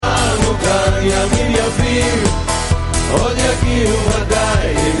ימים יפים עוד יגיעו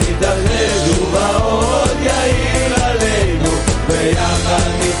ודאי, אם יתעללו באור עוד יאיר עלינו, ביחד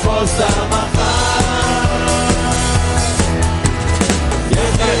נתפוס המחר.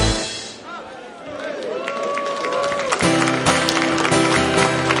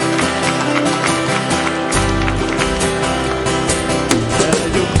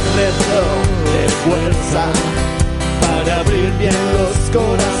 De fuerza para abrir bien los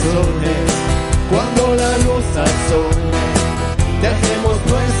corazones cuando la luz asome, dejemos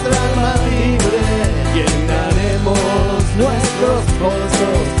nuestra alma libre, llenaremos nuestros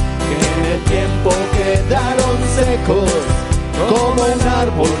pozos que en el tiempo quedaron secos, como un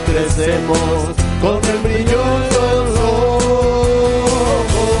árbol crecemos con el brillo en los ojos.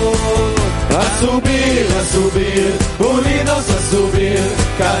 A subir, unidos a subir,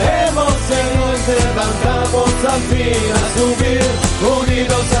 caemos y nos levantamos al fin. A subir,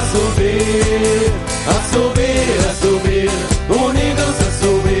 unidos a subir, unidos a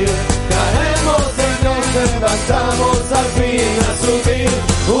subir, caemos y nos levantamos al fin. A subir,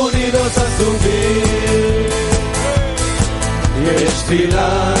 unidos a subir. יש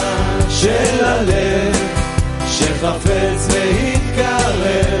תפילה של הלב שחפץ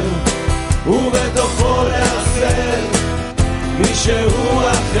להתקרב ובתוכו לאחר מישהו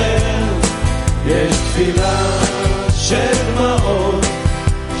אחר. יש תפילה של דמעות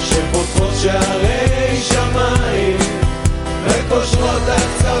שפותחות שערי שמיים וקושרות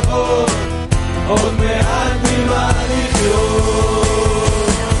הקצוות עוד מעט ממה לחיות.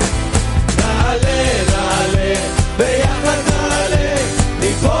 נעלה ביחד נעלה,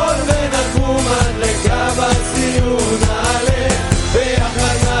 ניפול ונקום עד לקו הסיום. נעלה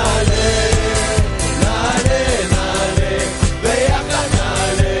ביחד נעלה, ביחד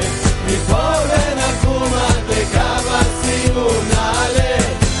נעלה, ניפול ונקום עד לקו הסיום. נעלה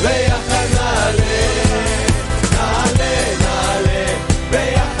ביחד נעלה,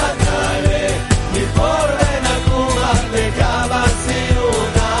 ביחד נעלה, ניפול ונקום עד לקו הסיום.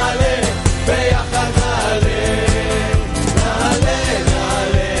 נעלה ביחד נעלה,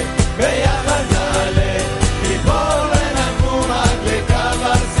 ביחד נעלה, ניפול ונקום עד לקו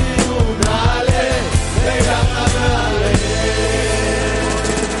הסיום. נעלה ביחד נעלה.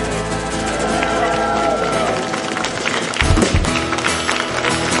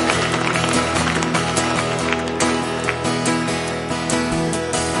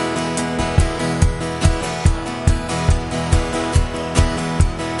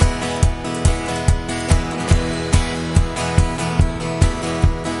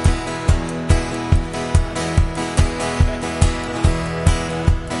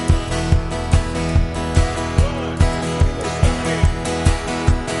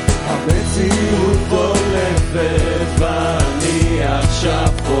 המציאות בולפת ואני עכשיו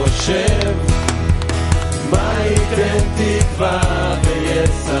חושב מה ייתן תקווה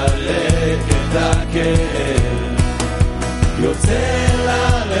ויסלק את הכאב. יוצא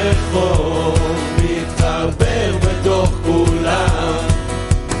לרחוב מתחבר בתוך כולם,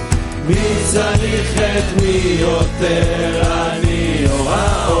 מי צריך את מי יותר, אני או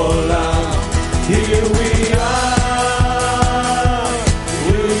העולם. Here we are,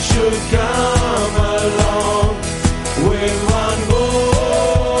 we should come along with one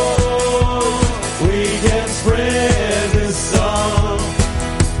voice. We can spread this song,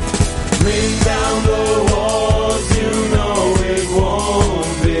 bring down the walls, you know it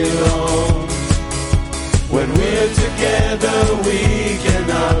won't be long. When we're together we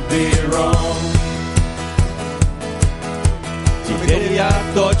cannot be wrong. Теперь я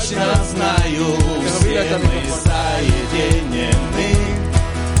точно знаю, все мы соединены.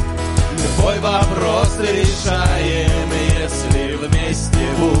 Любой вопрос решаем, если вместе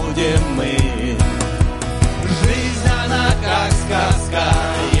будем мы. Жизнь она как сказка,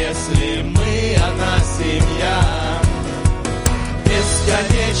 если мы одна семья.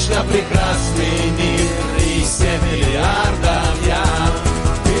 Бесконечно прекрасный мир и 7 миллиардов я.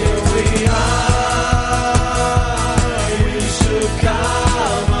 Here we are, we should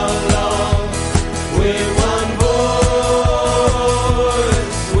come along with one voice.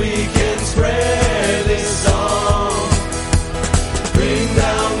 We can spread this song, bring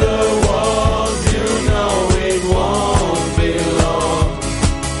down the walls, you know it won't be long.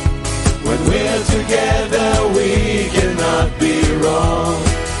 When we're together we cannot be wrong.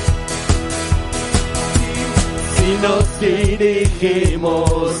 Si nos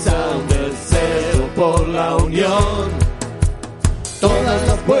dirigimos a un deseo por la unión, todas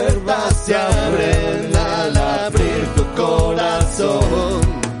las puertas se abren al abrir tu corazón.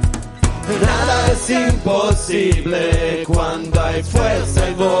 Nada es imposible cuando hay fuerza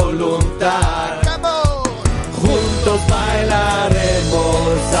y voluntad.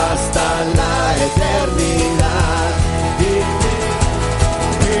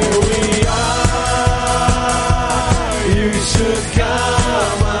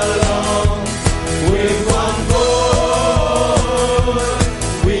 come along with one voice.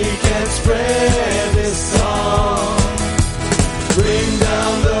 We can spread this song. Bring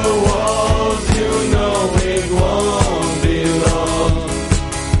down the walls, you know it won't be long.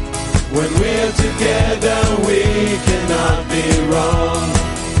 When we're together, we cannot be wrong.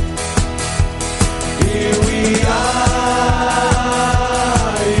 Here we are,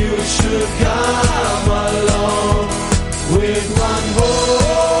 you should come along with one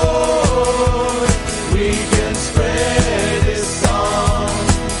voice. We can spread this song.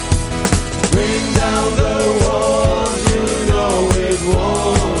 Bring down the walls, you know it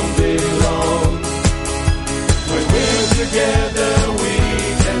won't be long. When we're together, we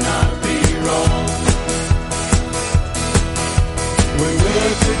cannot be wrong. When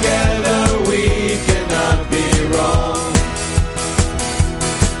we're together, we cannot be wrong.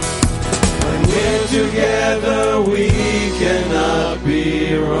 When we're together, we cannot be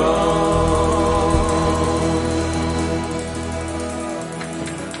wrong.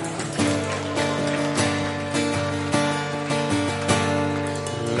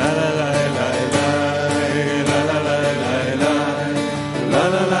 La la la la la la la la la la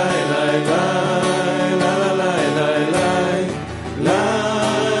la la la.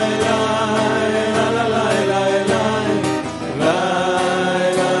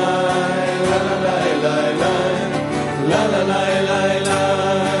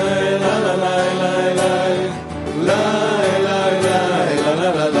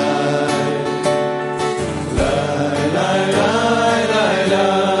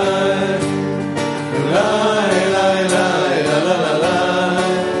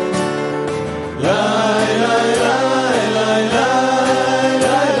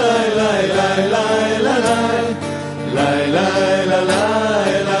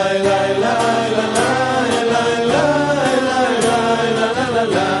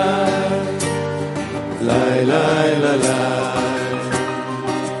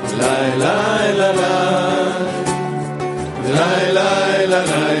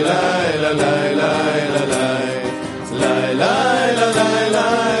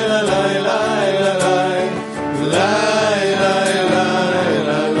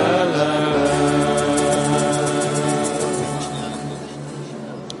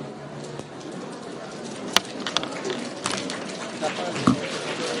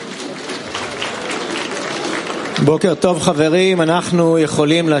 בוקר טוב חברים, אנחנו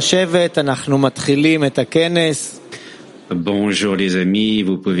יכולים לשבת, אנחנו מתחילים את הכנס. Bonjour les amis,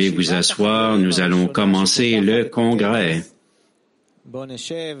 vous pouvez vous asseoir, nous allons commencer le congrès. בוא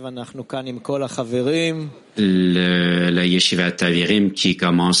נשב, אנחנו כאן עם כל החברים. La Yeshiva Tavirim qui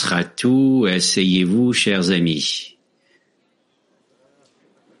commencera tout, asseyez-vous chers amis.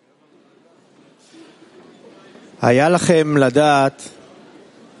 היה לכם לדעת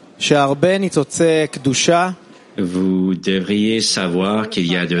שהרבה ניצוצי קדושה Vous devriez savoir qu'il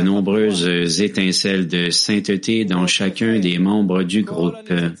y a de nombreuses étincelles de sainteté dans chacun des membres du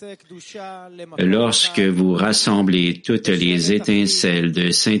groupe. Lorsque vous rassemblez toutes les étincelles de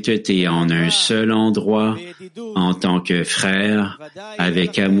sainteté en un seul endroit, en tant que frères,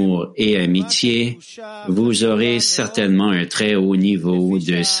 avec amour et amitié, vous aurez certainement un très haut niveau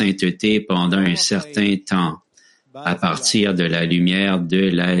de sainteté pendant un certain temps, à partir de la lumière de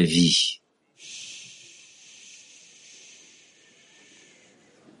la vie.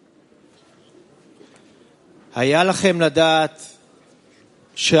 היה לכם לדעת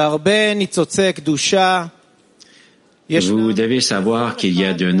שהרבה ניצוצי קדושה Vous devez savoir qu'il y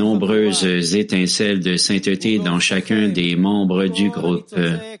a de nombreuses étincelles de sainteté dans chacun des membres du groupe.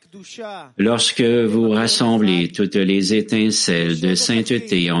 Lorsque vous rassemblez toutes les étincelles de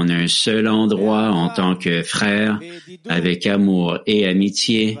sainteté en un seul endroit en tant que frères, avec amour et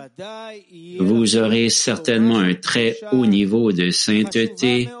amitié, vous aurez certainement un très haut niveau de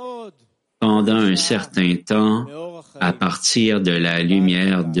sainteté pendant un certain temps à partir de la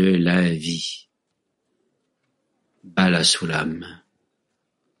lumière de la vie. Bala Sulam.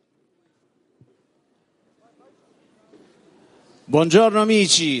 Buongiorno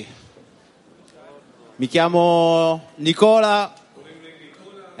amici, mi chiamo Nicola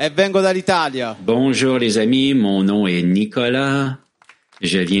e vengo dall'Italia. Bonjour les amis, mon nom est Nicolas,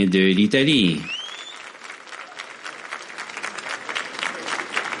 je viens de l'Italie.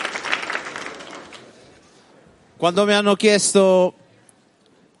 Quando mi hanno chiesto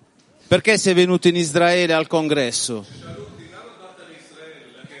perché sei venuto in Israele al congresso,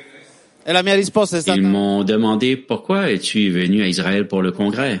 e la mia risposta è stata: Ils m'ont demandé pourquoi es-tu venu à Israël pour le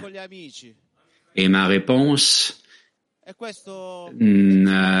congrès? Et ma réponse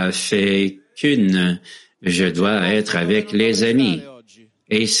n'a fait qu'une: je dois être avec les amis.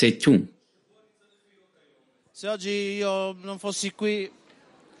 Et c'est tout. Se oggi io non fossi qui,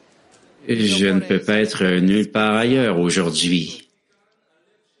 Je ne peux pas être nulle part ailleurs aujourd'hui.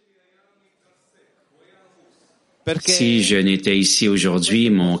 Si je n'étais ici aujourd'hui,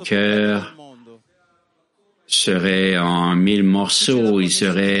 mon cœur serait en 1000 morceaux, il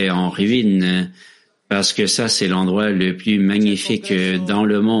serait en ruine, parce que ça, c'est l'endroit le plus magnifique dans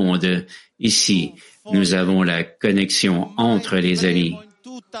le monde. Ici, nous avons la connexion entre les amis.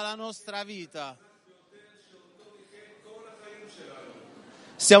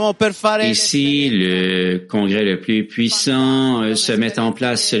 Ici, le congrès le plus puissant se met en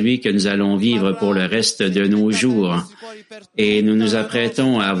place, celui que nous allons vivre pour le reste de nos jours. Et nous nous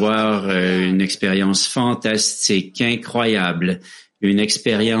apprêtons à avoir une expérience fantastique, incroyable, une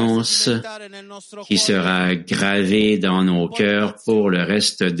expérience qui sera gravée dans nos cœurs pour le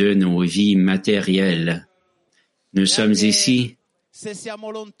reste de nos vies matérielles. Nous sommes ici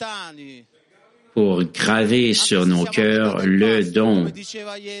pour graver sur nos cœurs le don.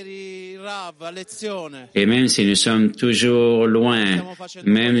 Et même si nous sommes toujours loin,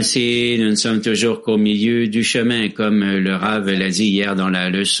 même si nous ne sommes toujours qu'au milieu du chemin, comme le Rav l'a dit hier dans la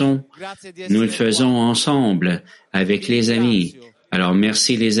leçon, nous le faisons ensemble, avec les amis. Alors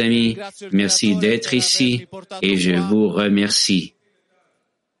merci les amis, merci d'être ici et je vous remercie.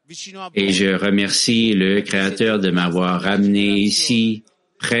 Et je remercie le Créateur de m'avoir ramené ici,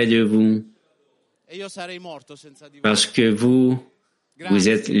 près de vous, parce que vous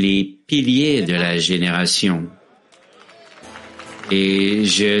êtes les piliers de la génération. Et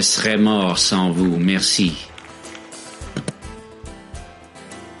je serais mort sans vous. Merci.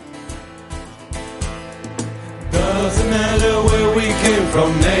 Doesn't matter where we came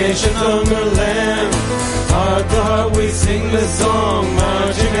from, nation, tongue, or land. Heart to heart we sing this song,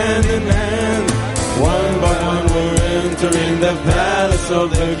 marching hand in hand. One by one we're entering the palace of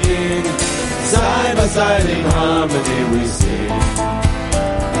the King. Side by side in harmony we sing.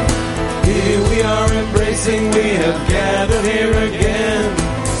 Here we are embracing, we have gathered here again.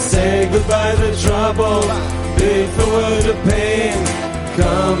 Say goodbye to trouble, bid farewell to pain.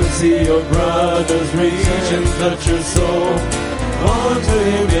 Come and see your brothers reach and touch your soul. On to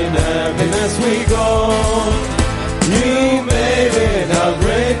him in happiness we go. You made it, how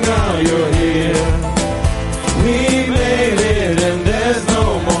great now you're here. We made it and there's no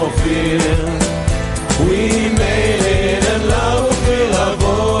more fear. We made it and love will fill our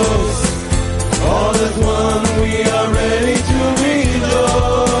voice. All as one we are ready to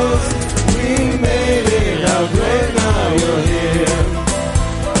rejoice. We made it, how great now you're here.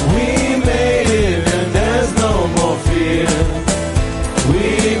 We made it and there's no more fear. We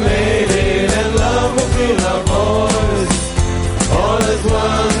made it and love will fill our voice. All as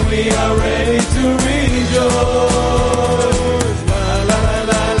one we are ready to rejoice.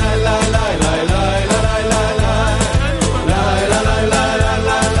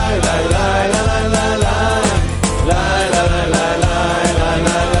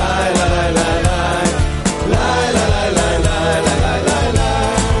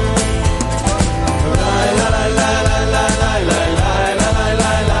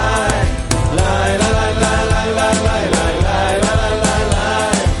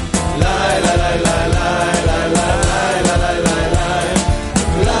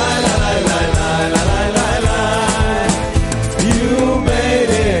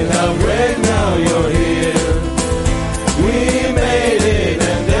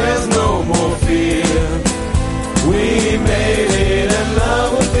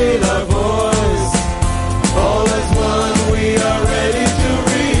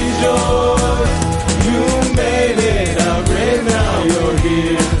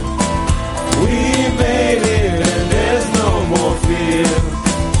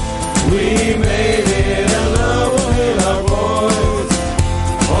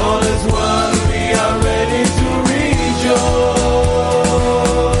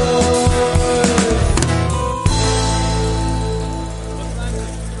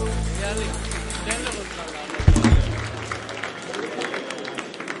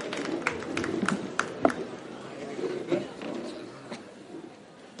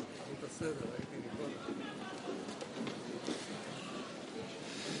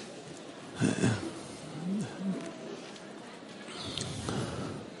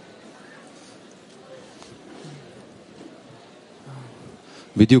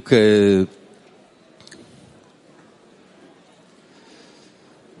 בדיוק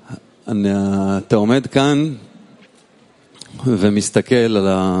אתה עומד כאן ומסתכל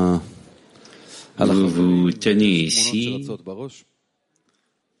על Vous tenez ici,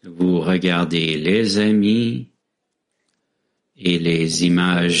 vous regardez les amis et les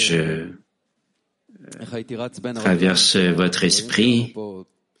images traversent votre esprit.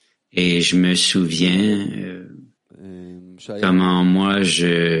 Et je me souviens comment moi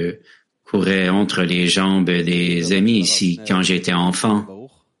je courais entre les jambes des amis ici quand j'étais enfant.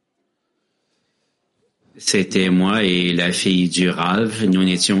 C'était moi et la fille du Rav. Nous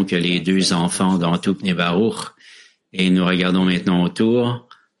n'étions que les deux enfants dans tout Bnei Baruch. Et nous regardons maintenant autour.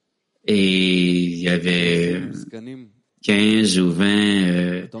 Et il y avait 15 ou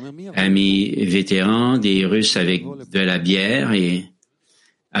 20 amis vétérans, des Russes avec de la bière. Et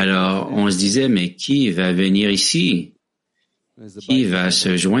alors, on se disait, mais qui va venir ici? Qui va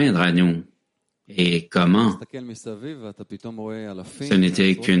se joindre à nous? Et comment? Ce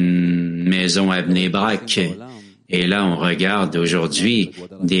n'était qu'une maison à Bnei Brak. Et là, on regarde aujourd'hui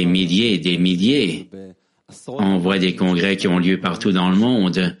des milliers et des milliers. On voit des congrès qui ont lieu partout dans le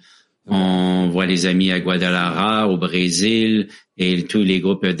monde. On voit les amis à Guadalajara, au Brésil, et tous les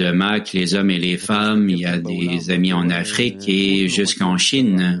groupes de MAC, les hommes et les femmes. Il y a des amis en Afrique et jusqu'en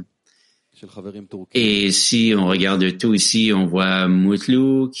Chine. Et si on regarde tout ici, on voit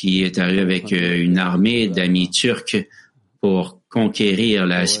Mutlu qui est arrivé avec une armée d'amis turcs pour conquérir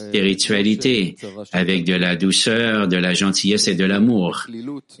la spiritualité avec de la douceur, de la gentillesse et de l'amour.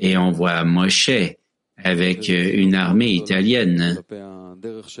 Et on voit Moshe avec une armée italienne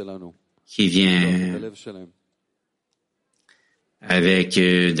qui vient avec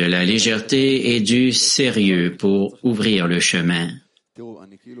de la légèreté et du sérieux pour ouvrir le chemin.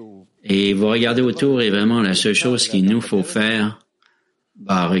 Et vous regardez autour et vraiment la seule chose qu'il nous faut faire,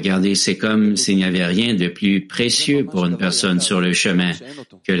 regardez, c'est comme s'il n'y avait rien de plus précieux pour une personne sur le chemin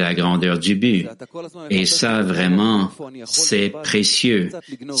que la grandeur du but. Et ça, vraiment, c'est précieux.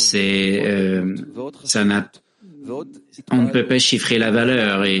 On ne peut pas chiffrer la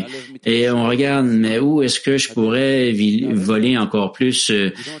valeur et on regarde, mais où est-ce que je pourrais voler encore plus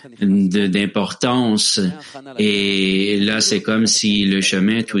d'importance? Et là, c'est comme si le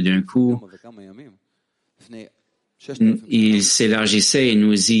chemin, tout d'un coup, il s'élargissait et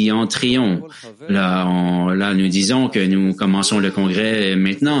nous y entrions. Là, nous disons que nous commençons le congrès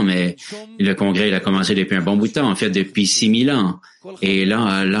maintenant, mais le congrès, il a commencé depuis un bon bout de temps, en fait, depuis 6000 ans. Et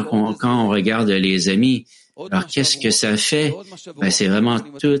là, quand on regarde les amis, alors, qu'est-ce que ça fait? C'est vraiment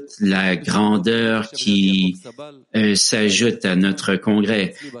toute la grandeur qui s'ajoute à notre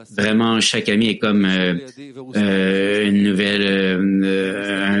congrès. Vraiment, chaque ami est comme une nouvelle,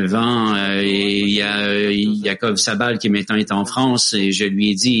 un vent. Et il y a Jacob Sabal qui maintenant est en France et je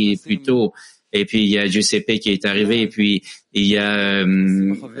lui ai dit plus tôt. Et puis, il y a Giuseppe qui est arrivé, et puis il y a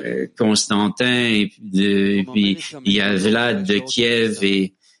Constantin, et puis il y a Vlad de Kiev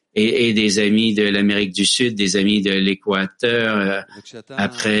et des amis de l'Amérique du Sud, des amis de l'Équateur,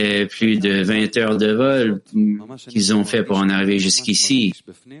 après plus de 20 heures de vol qu'ils ont fait pour en arriver jusqu'ici.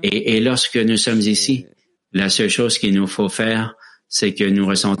 Et lorsque nous sommes ici, la seule chose qu'il nous faut faire, c'est que nous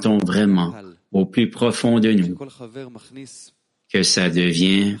ressentons vraiment au plus profond de nous que ça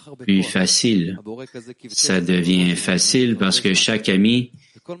devient plus facile. Ça devient facile parce que chaque ami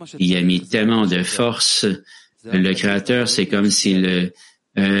y a mis tellement de force. Le Créateur, c'est comme s'il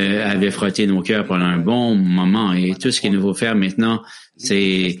avait frotté nos cœurs pendant un bon moment. Et tout ce qu'il nous faut faire maintenant,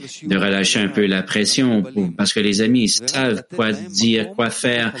 c'est de relâcher un peu la pression parce que les amis savent quoi dire, quoi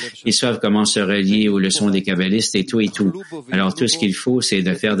faire. Ils savent comment se relier aux leçons des kabbalistes et tout et tout. Alors tout ce qu'il faut, c'est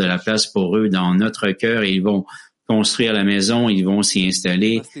de faire de la place pour eux dans notre cœur et ils vont construire la maison, ils vont s'y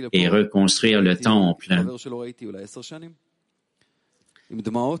installer et reconstruire le temple.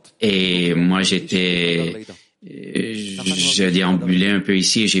 Et moi, je déambulais un peu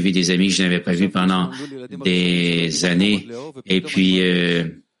ici et j'ai vu des amis que je n'avais pas vus pendant des années. Et puis,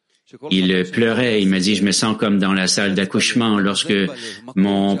 il pleurait. Il m'a dit, je me sens comme dans la salle d'accouchement. Lorsque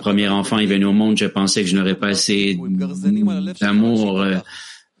mon premier enfant est venu au monde, je pensais que je n'aurais pas assez d'amour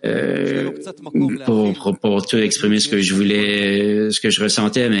pour tout exprimer ce que je voulais, ce que je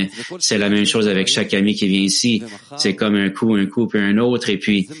ressentais, mais c'est la même chose avec chaque ami qui vient ici. C'est comme un coup, puis un autre, et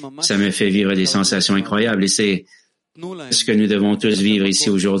puis ça me fait vivre des sensations incroyables. Et c'est ce que nous devons tous vivre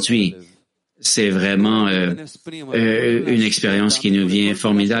ici aujourd'hui. C'est vraiment une expérience qui nous vient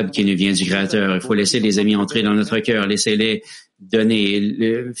formidable, qui nous vient du Créateur. Il faut laisser les amis entrer dans notre cœur, laissez-les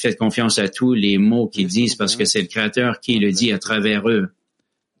donner, faites confiance à tous les mots qu'ils disent, parce que c'est le Créateur qui le dit à travers eux.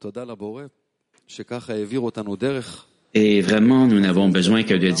 Et vraiment, nous n'avons besoin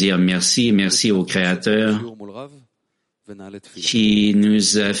que de dire merci au Créateur qui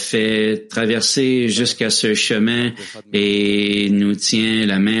nous a fait traverser jusqu'à ce chemin et nous tient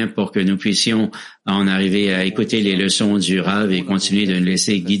la main pour que nous puissions en arriver à écouter les leçons du Rav et continuer de nous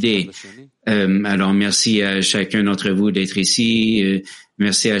laisser guider. Alors, merci à chacun d'entre vous d'être ici.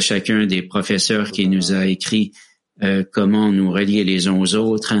 Merci à chacun des professeurs qui nous a écrit comment nous relier les uns aux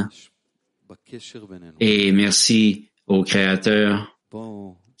autres. Et merci au Créateur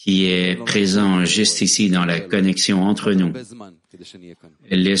qui est présent juste ici dans la connexion entre nous.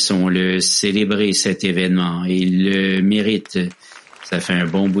 Laissons-le célébrer cet événement. Il le mérite. Ça fait un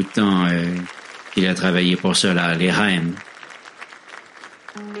bon bout de temps qu'il a travaillé pour cela, les Reim.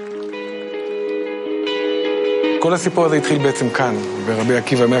 כל הסיפור הזה התחיל בעצם כאן, ברבי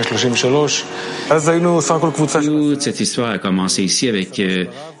עקיבא 133. אז היינו סך הכל קבוצה... Toute cette histoire a commencé ici avec...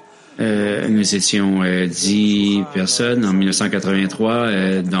 nous étions 10 personnes en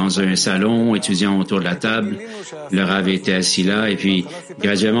 1983 dans un salon, étudiant autour de la table. Le Rav était assis là et puis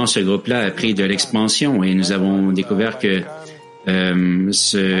graduellement ce groupe-là a pris de l'expansion et nous avons découvert que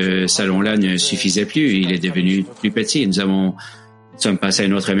ce salon-là ne suffisait plus. Il est devenu plus petit. Nous sommes passés à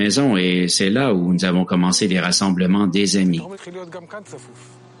une autre maison et c'est là où nous avons commencé les rassemblements des amis.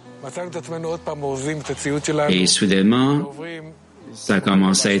 Et soudainement, ça a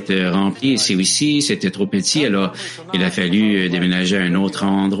commencé à être rempli ici aussi, c'était trop petit, alors il a fallu déménager à un autre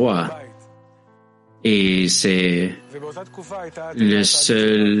endroit. Et c'est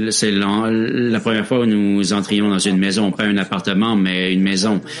la première fois où nous entrions dans une maison, pas un appartement, mais une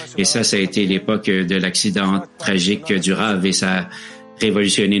maison. Et ça a été l'époque de l'accident tragique du Rav et ça a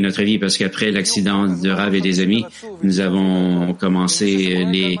révolutionné notre vie parce qu'après l'accident de Rav et des amis, nous avons commencé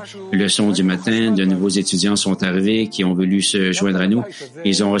les leçons du matin. De nouveaux étudiants sont arrivés qui ont voulu se joindre à nous.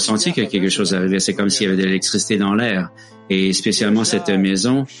 Ils ont ressenti que quelque chose arrivait. C'est comme s'il y avait de l'électricité dans l'air. Et spécialement cette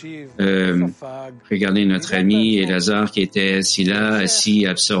maison, regardez notre ami Elazar qui était assis là, assis,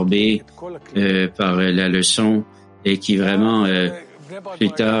 absorbé par la leçon et qui vraiment,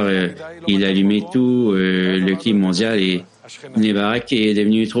 plus tard, il allumait tout le climat mondial et Nebarak est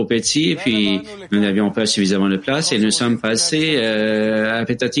devenu trop petit et puis nous n'avions pas suffisamment de place et nous sommes passés à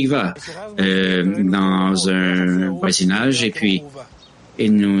Petah Tikva dans un voisinage et puis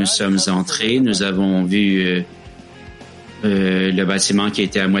nous sommes entrés, nous avons vu le bâtiment qui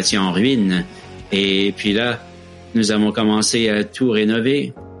était à moitié en ruine et puis là nous avons commencé à tout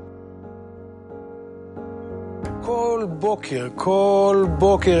rénover.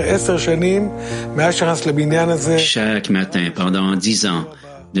 Chaque matin, pendant 10 ans,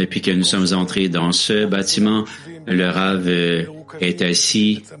 depuis que nous sommes entrés dans ce bâtiment, le Rav est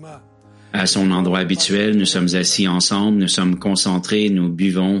assis à son endroit habituel. Nous sommes assis ensemble, nous sommes concentrés, nous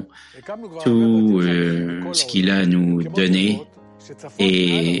buvons tout ce qu'il a à nous donner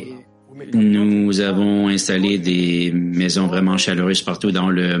et nous avons installé des maisons vraiment chaleureuses partout dans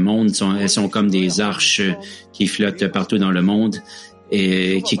le monde. Elles sont comme des arches qui flottent partout dans le monde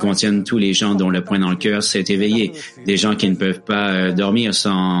et qui contiennent tous les gens dont le point dans le cœur s'est éveillé. Des gens qui ne peuvent pas dormir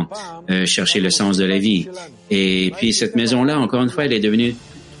sans chercher le sens de la vie. Et puis cette maison-là, encore une fois, elle est devenue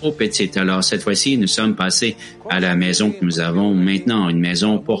trop petite. Alors cette fois-ci, nous sommes passés à la maison que nous avons maintenant, une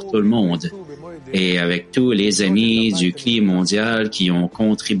maison pour tout le monde. Et avec tous les amis du CLI mondial qui ont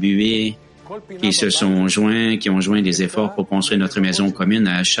contribué, qui se sont joints, qui ont joint des efforts pour construire notre maison commune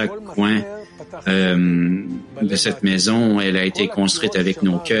à chaque coin de cette maison, elle a été construite avec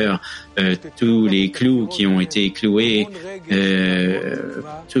nos cœurs. Tous les clous qui ont été cloués,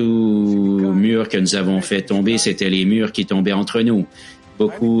 tout mur que nous avons fait tomber, c'était les murs qui tombaient entre nous.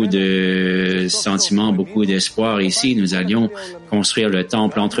 Beaucoup de sentiments, beaucoup d'espoir ici. Nous allions construire le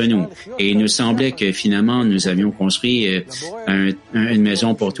temple entre nous. Et il nous semblait que finalement, nous avions construit une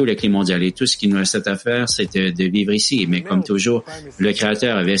maison pour tout le CLI mondial. Et tout ce qui nous restait à faire, c'était de vivre ici. Mais comme toujours, le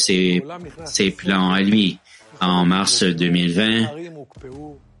Créateur avait ses plans à lui. En mars 2020,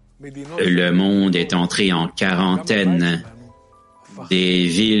 le monde est entré en quarantaine. Des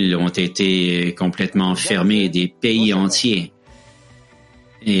villes ont été complètement fermées, des pays entiers.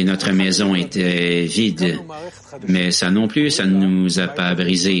 Et notre maison était vide. Mais ça non plus, ça ne nous a pas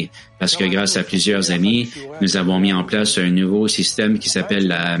brisé. Parce que grâce à plusieurs amis, nous avons mis en place un nouveau système qui s'appelle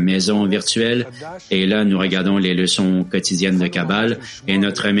la maison virtuelle. Et là, nous regardons les leçons quotidiennes de Kabbale. Et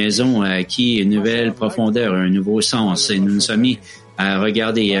notre maison a acquis une nouvelle profondeur, un nouveau sens. Et nous nous sommes mis à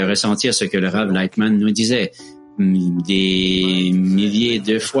regarder et à ressentir ce que le Rav Lightman nous disait. Des milliers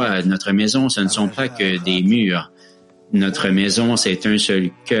de fois, notre maison, ce ne sont pas que des murs. Notre maison, c'est un seul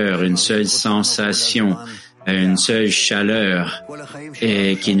cœur, une seule sensation, une seule chaleur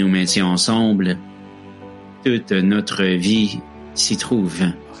qui nous maintient ensemble. Toute notre vie s'y trouve.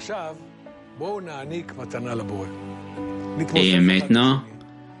 Et maintenant,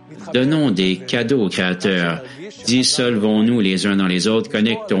 donnons des cadeaux au Créateur. Dissolvons-nous les uns dans les autres,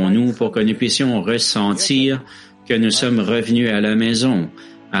 connectons-nous pour que nous puissions ressentir que nous sommes revenus à la maison.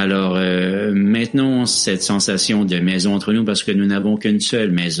 Alors, maintenons cette sensation de maison entre nous parce que nous n'avons qu'une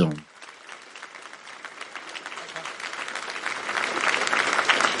seule maison.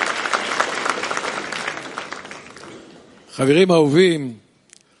 חברים אהובים,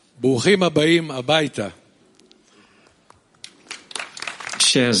 ברוכים הבאים הביתה.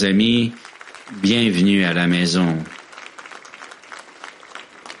 Chers amis, bienvenue à la maison.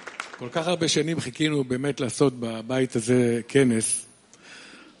 כל כך הרבה שנים חיכינו באמת לעשות בבית הזה כנס,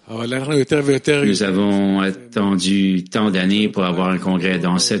 אבל אנחנו יותר ויותר... Nous avons attendu tant d'années pour avoir un congrès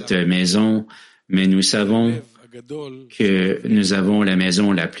dans cette maison, mais nous savons que nous avons la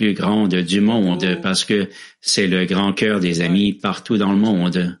maison la plus grande du monde parce que c'est le grand cœur des amis partout dans le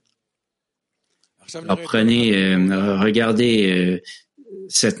monde. Alors prenez, regardez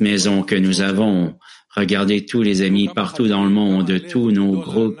cette maison que nous avons, regardez tous les amis partout dans le monde, tous nos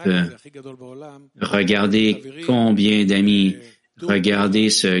groupes, regardez combien d'amis, regardez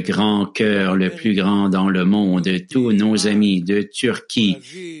ce grand cœur le plus grand dans le monde, tous nos amis de Turquie,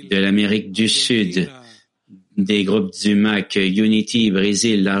 de l'Amérique du Sud, des groupes du MAC, Unity,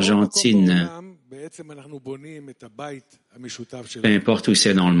 Brésil, l'Argentine, peu importe où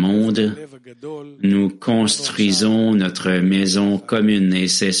c'est dans le monde, nous construisons notre maison commune et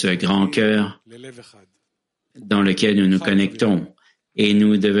c'est ce grand cœur dans lequel nous nous connectons et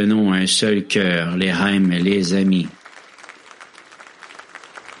nous devenons un seul cœur, les Haim, les amis.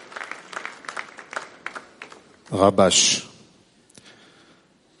 רבש,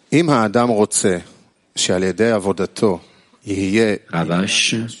 אם האדם רוצה שעל ידי עבודתו יהיה...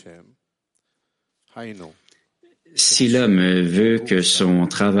 Ravash, si l'homme veut que son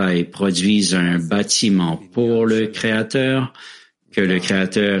travail produise un bâtiment pour le Créateur, que le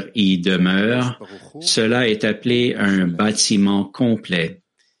Créateur y demeure, cela est appelé un bâtiment complet,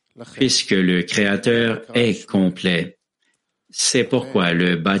 puisque le Créateur est complet. C'est pourquoi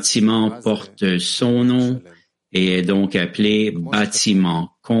le bâtiment porte son nom et est donc appelé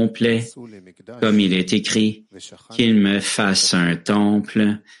bâtiment complet, comme il est écrit, qu'il me fasse un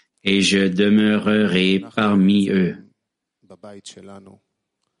temple et je demeurerai parmi eux.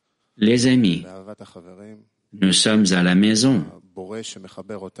 Les amis, nous sommes à la maison.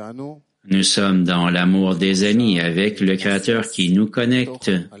 Nous sommes dans l'amour des amis avec le Créateur qui nous connecte.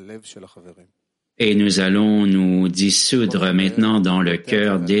 Et nous allons nous dissoudre maintenant dans le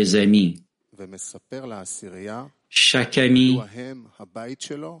cœur des amis. Chaque ami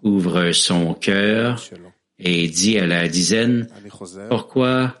ouvre son cœur et dit à la dizaine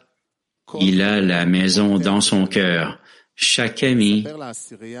pourquoi il a la maison dans son cœur. Chaque ami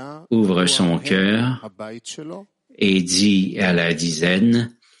ouvre son cœur et dit à la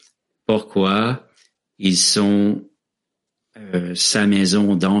dizaine pourquoi ils sont sa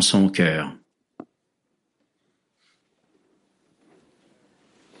maison dans son cœur.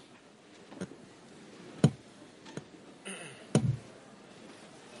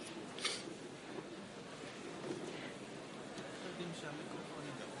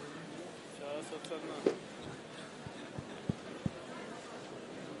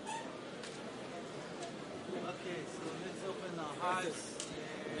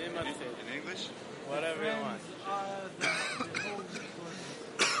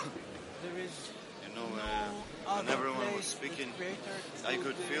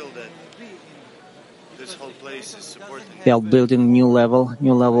 They are building new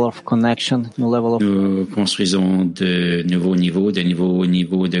level of connection, new level of... Nous construisons de nouveaux niveaux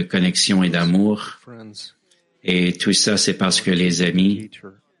de connexion et d'amour. Et tout ça, c'est parce que les amis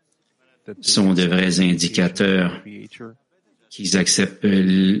sont de vrais indicateurs qu'ils acceptent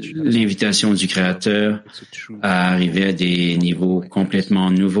l'invitation du Créateur à arriver à des niveaux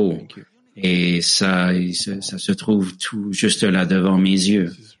complètement nouveaux. Et ça se trouve tout juste là devant mes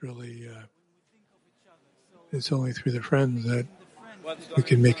yeux. C'est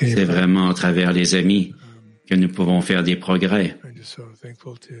vraiment à travers les amis que nous pouvons faire des progrès.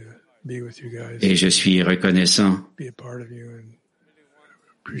 Et je suis reconnaissant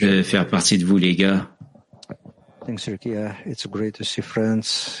de faire partie de vous, les gars.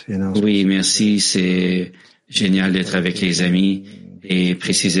 Oui, merci. C'est génial d'être avec les amis et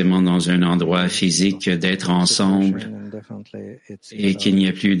précisément dans un endroit physique, d'être ensemble et qu'il n'y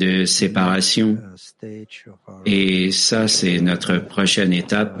ait plus de séparation. Et ça, c'est notre prochaine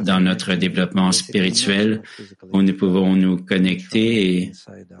étape dans notre développement spirituel où nous pouvons nous connecter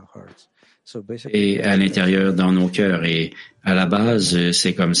et à l'intérieur dans nos cœurs. Et à la base,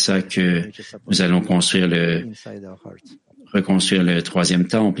 c'est comme ça que nous allons reconstruire le troisième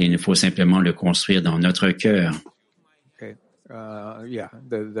temple. Il nous faut simplement le construire dans notre cœur.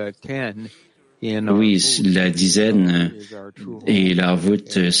 Oui, la dizaine et la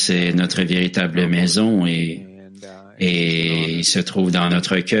voûte, c'est notre véritable maison et il se trouve dans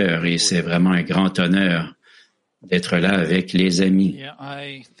notre cœur et c'est vraiment un grand honneur d'être là avec les amis.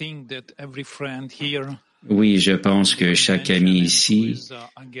 Oui, je pense que chaque ami ici,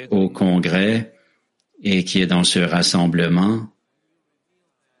 au congrès, et qui est dans ce rassemblement,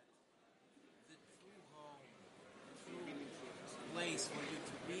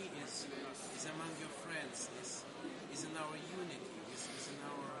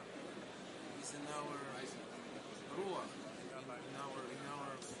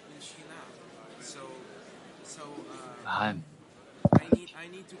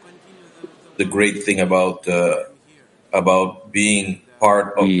 the great thing about being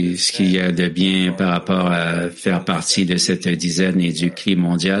part of. oui, ce qu'il y a de bien par rapport à faire partie de cette dizaine et du CLI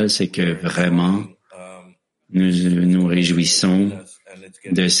mondial, c'est que vraiment, nous nous réjouissons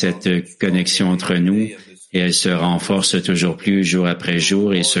de cette connexion entre nous et elle se renforce toujours plus jour après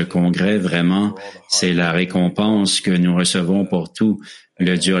jour et ce congrès, vraiment, c'est la récompense que nous recevons pour tout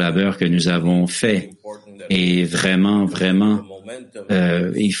le dur labeur que nous avons fait. Et vraiment,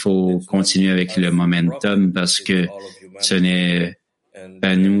 il faut continuer avec le momentum parce que ce n'est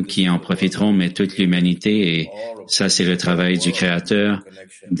pas nous qui en profiterons, mais toute l'humanité. Et ça, c'est le travail du Créateur,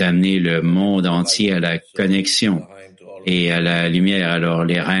 d'amener le monde entier à la connexion et à la lumière. Alors,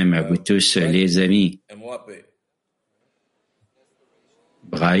 les rêmes à vous tous, les amis.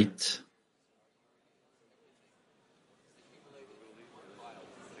 Bright.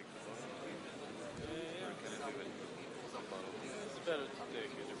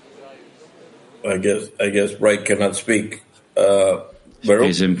 I guess Bright cannot speak. Je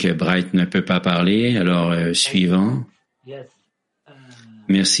présume que Bright ne peut pas parler. Alors, suivant.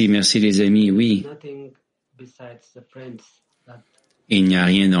 Merci les amis. Oui. Il n'y a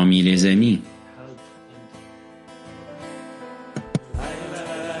rien hormis les amis.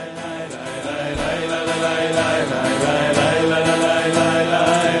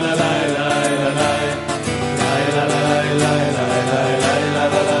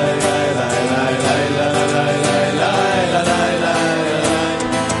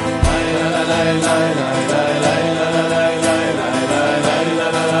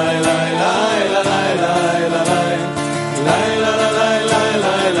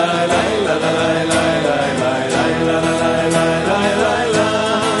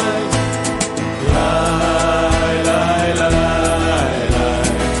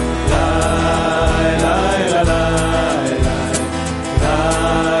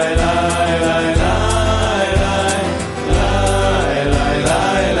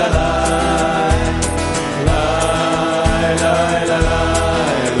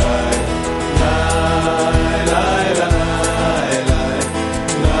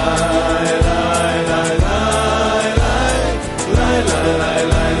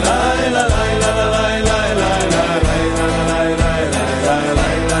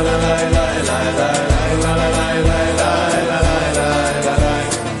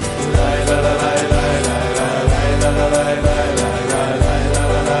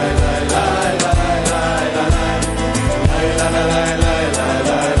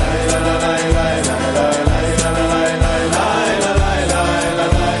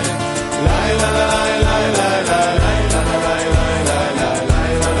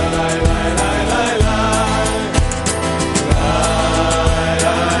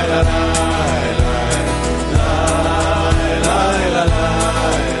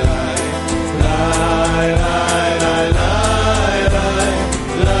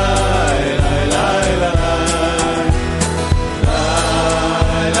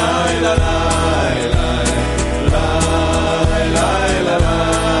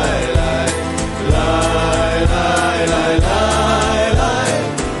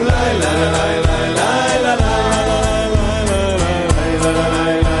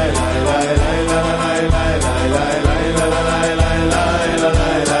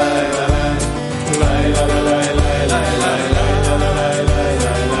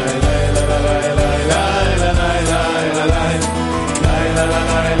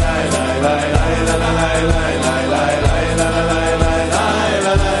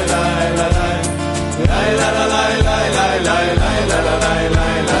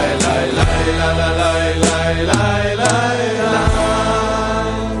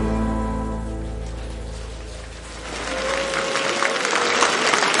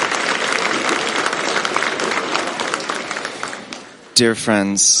 Dear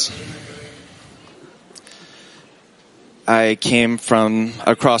friends, I came from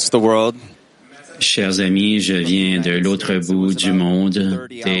across the world Chers amis, je viens de l'autre bout du monde,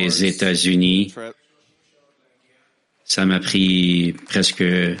 des États-Unis. Ça m'a pris presque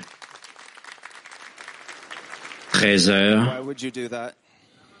 13 heures.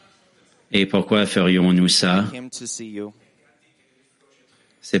 Et pourquoi ferions-nous ça?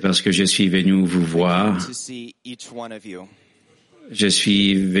 C'est parce que je suis venu vous voir. Je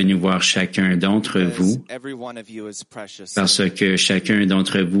suis venu voir chacun d'entre vous parce que chacun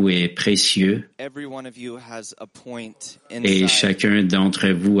d'entre vous est précieux et chacun d'entre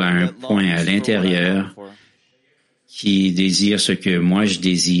vous a un point à l'intérieur qui désire ce que moi je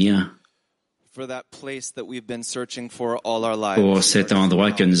désire pour cet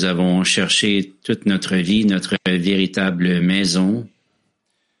endroit que nous avons cherché toute notre vie, notre véritable maison.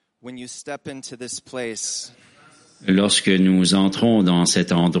 Lorsque nous entrons dans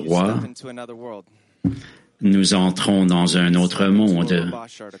cet endroit, nous entrons dans un autre monde.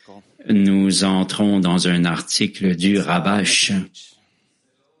 Nous entrons dans un article du Rabash.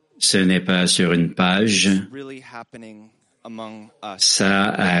 Ce n'est pas sur une page. Ça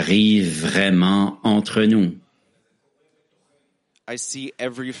arrive vraiment entre nous.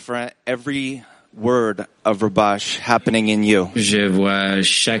 Je vois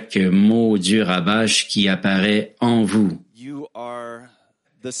chaque mot du Rabash qui apparaît en vous.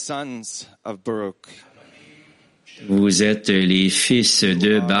 Vous êtes les fils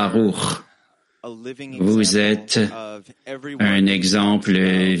de Baruch. Vous êtes un exemple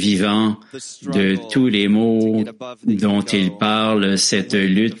vivant de tous les mots dont il parle, cette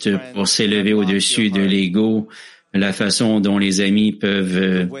lutte pour s'élever au-dessus de l'ego, la façon dont les amis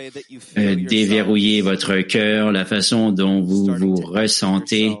peuvent déverrouiller votre cœur, la façon dont vous vous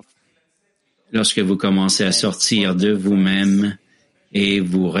ressentez lorsque vous commencez à sortir de vous-même et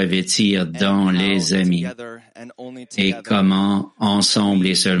vous revêtir dans les amis. Et comment, ensemble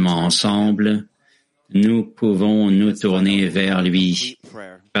et seulement ensemble, nous pouvons nous tourner vers lui,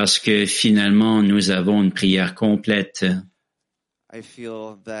 parce que finalement, nous avons une prière complète. Je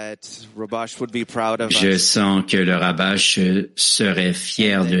sens que le Rabash serait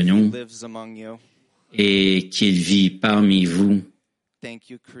fier de nous et qu'il vit parmi vous.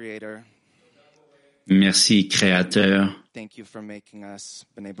 Merci, Créateur.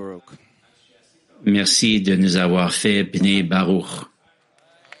 Merci de nous avoir fait Bnei Baruch,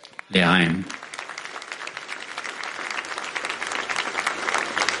 les Reines.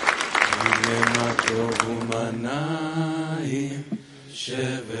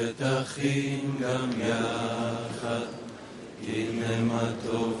 שבט אחים גם יחד, הנה מה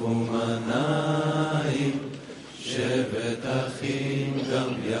טוב ומנעים, שבט אחים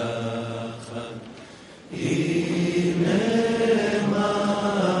גם יחד, הנה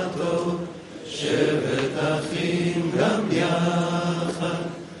מה טוב, שבט אחים גם יחד,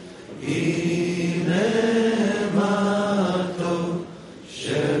 הנה מה טוב,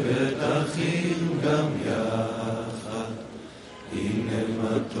 שבט אחים גם יחד, הנה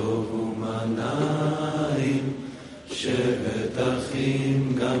מה טוב ומנעים, שבט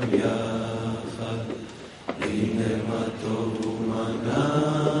אחים גם יחד, הנה מה טוב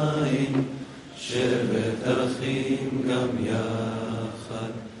ומנעים, שבט אחים גם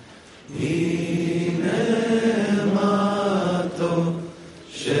יחד, הנה מה טוב,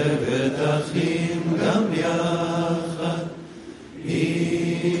 שבט אחים גם יחד,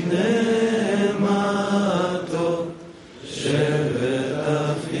 הנה